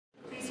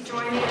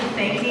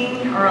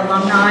thanking our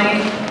alumni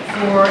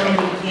for an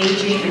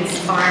engaging,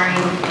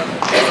 inspiring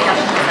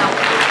discussion.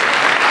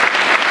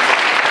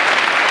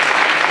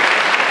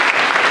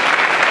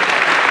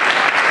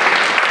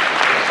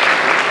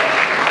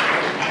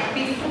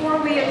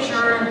 Before we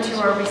adjourn to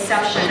our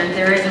reception, and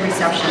there is a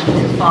reception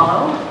to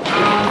follow,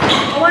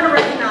 I want to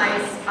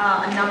recognize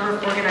a number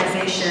of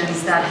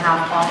organizations that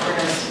have offered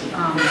us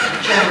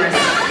generous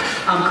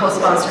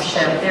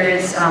co-sponsorship. There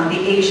is the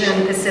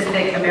Asian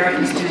Pacific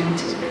American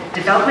Student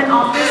Development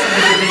Office of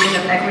the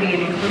Division of Equity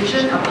and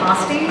Inclusion,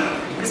 APASD.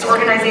 This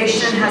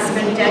organization has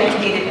been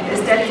dedicated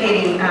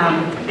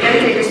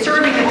to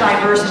serving the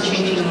diverse and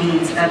changing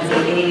needs of the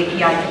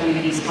AAPI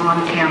communities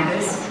on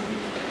campus.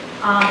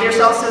 There's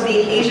also the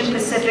Asian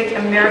Pacific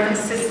American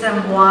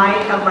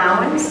System-wide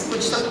Allowance,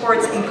 which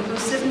supports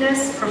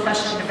inclusiveness,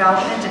 professional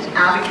development, and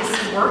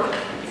advocacy work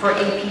for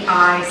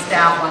API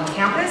staff on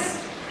campus.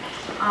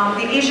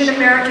 The Asian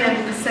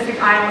American Pacific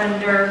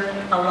Islander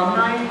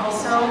alumni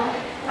also,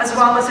 as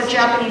well as the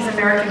Japanese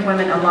American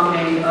women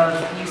alumni of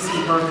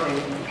UC Berkeley.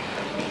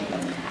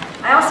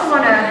 I also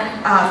want to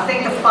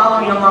thank the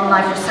following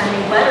alumni for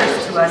sending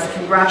letters to us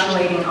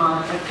congratulating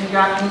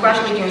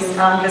us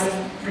on this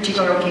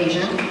particular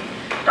occasion.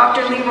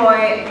 Dr.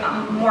 Leroy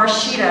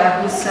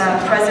Morishita, who's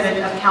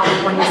president of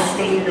California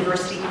State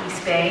University,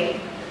 East Bay.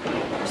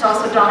 There's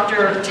also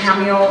Dr.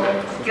 Tamil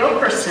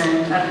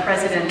Gilperson,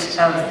 president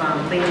of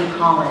Lady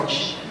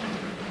College.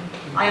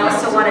 I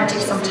also want to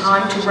take some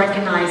time to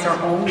recognize our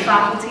own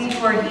faculty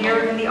who are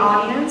here in the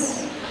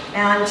audience.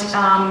 And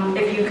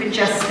if you could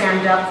just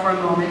stand up for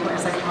a moment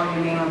as I call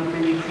your name, I would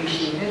really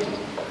appreciate it.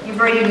 You've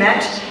already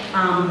met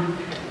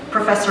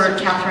Professor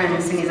Catherine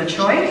Sinisa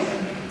Choi,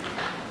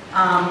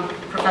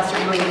 Professor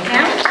Elaine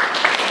H.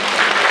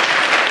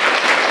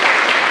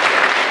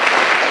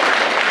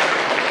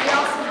 We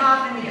also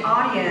have in the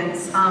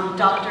audience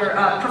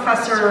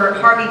Professor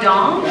Harvey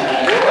Dong.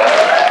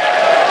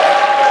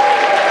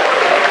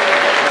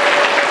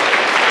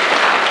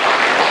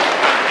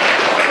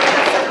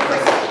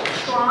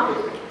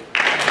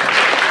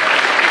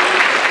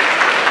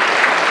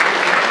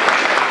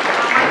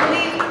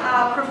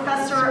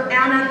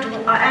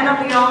 Anna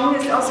Leong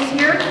is also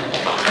here.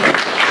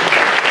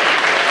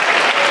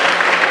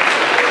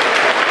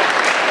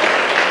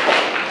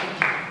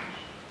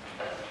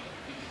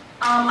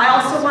 I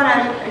also want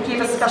to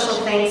give a special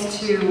thanks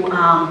to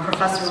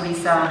Professor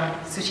Lisa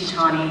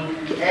Suchitani.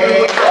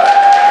 Hey.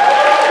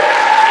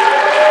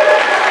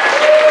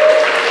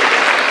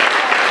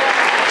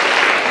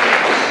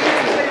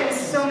 She put in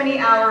so many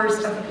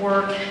hours of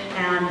work,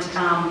 and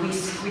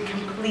we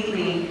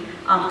completely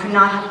could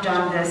not have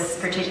done this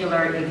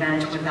particular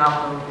event without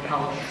her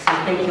help. So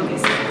thank you,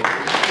 Lisa.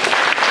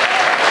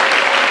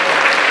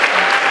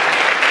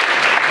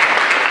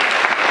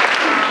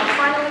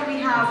 Finally, we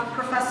have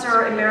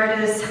Professor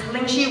Emeritus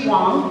Lingxi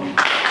Wang.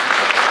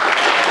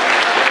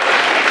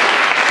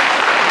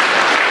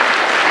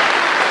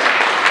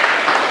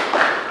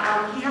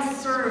 He has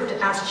served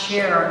as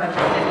chair of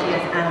the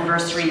 50th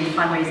anniversary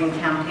fundraising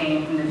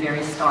campaign from the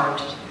very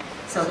start.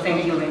 So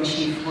thank you,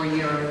 Lingxi, for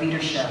your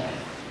leadership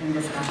in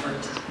this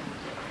effort.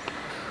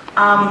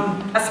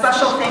 A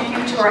special thank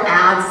you to our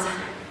AADS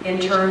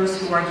interns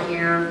who are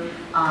here.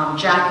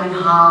 Jacqueline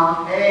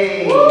Ha.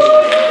 Hey.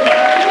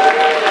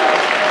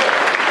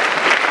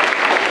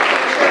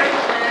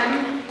 Lim.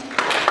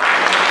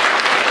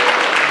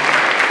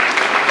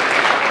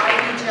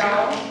 Ivy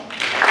Joe.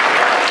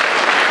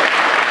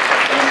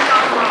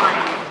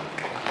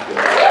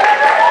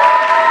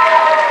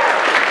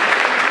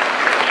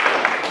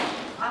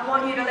 I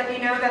want you to let you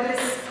know that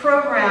this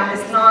program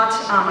is not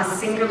a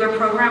singular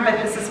program,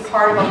 but this is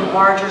part of a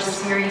larger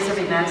series of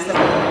events that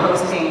we'll be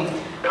hosting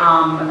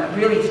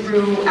really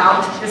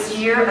throughout this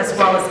year as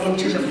well as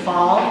into the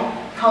fall,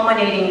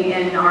 culminating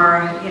in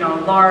our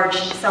large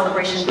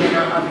celebration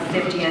dinner of the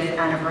 50th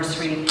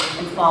anniversary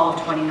in fall of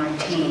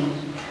 2019.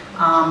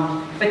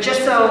 But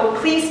just so,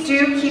 please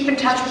do keep in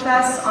touch with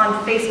us on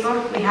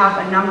Facebook. We have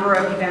a number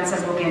of events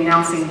that we'll be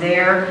announcing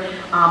there.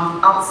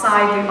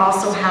 Outside, we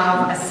also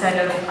have a set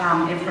of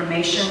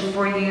information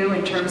for you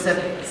in terms of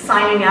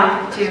signing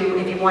up to,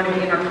 if you want to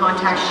be in our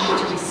contact sheet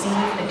to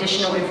receive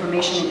additional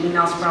information and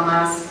emails from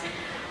us.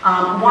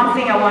 One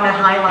thing I want to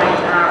highlight,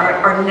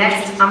 our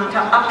next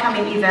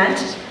upcoming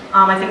event,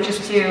 I think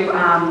just to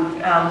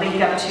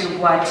link up to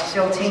what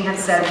Phil Ting had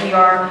said, we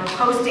are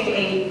hosting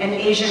an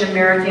Asian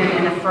American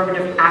and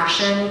Affirmative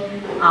Action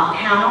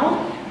panel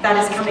that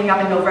is coming up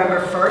in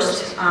November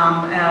 1st,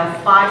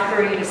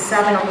 5:30 to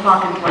 7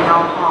 o'clock in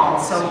Cornell Hall.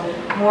 So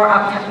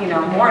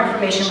more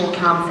information will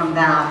come from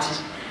that.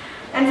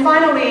 And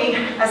finally,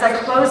 as I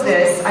close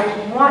this, I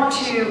want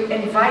to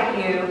invite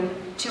you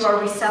to our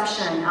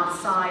reception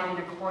outside in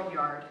the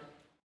courtyard.